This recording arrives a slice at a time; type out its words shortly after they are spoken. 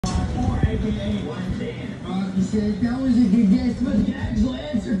AKA one Dan. You said that was a good guess, but The actual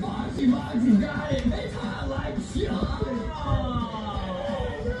answer, Foxy Foxy got it. It's hot like shit.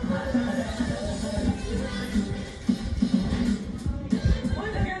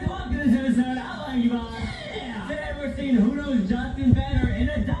 Once again, welcome to this episode. I like you, Bob. Yeah. Today we're seeing who knows Justin better in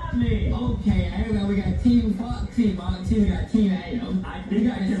Adopt Me. okay, well, we got Team Foxy Foxy, we got Team Adam. I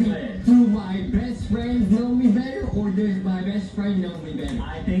think I can win. Do my best friends know me better, or does my best friend know me better?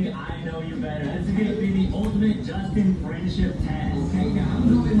 I think I know you better. This is going to be the ultimate Justin friendship test. Okay, now I'm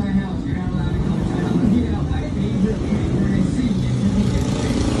going in my house. You're not allowed to come inside. I'm gonna get out my favorite game. We're gonna see it.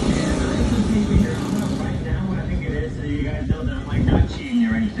 I'm going to write down what I think it is so you guys know that I'm like not cheating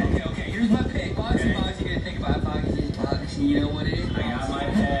or anything. Okay, here's my pick. Foxy Foxy, you're gonna think about Foxy. You know what it is? I got my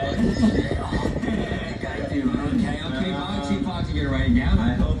head. Okay, Foxy Foxy, you're gonna write it down.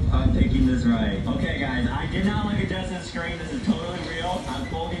 I hope I'm picking this right. Okay, guys, I did not like Justin's screen. This is totally real. I'm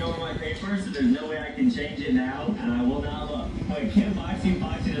folding over my paper, so there's no way I can change it now, and I will not look. Wait, can Foxy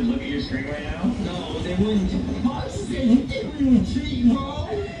Foxy just look at your screen right now? No, they wouldn't. Foxy said you didn't really cheat, bro.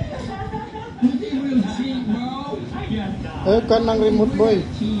 You didn't really cheat, bro. I guess not. Kan ng remote boy.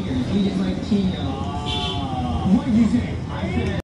 Cheater. He just like cheating. What did you say?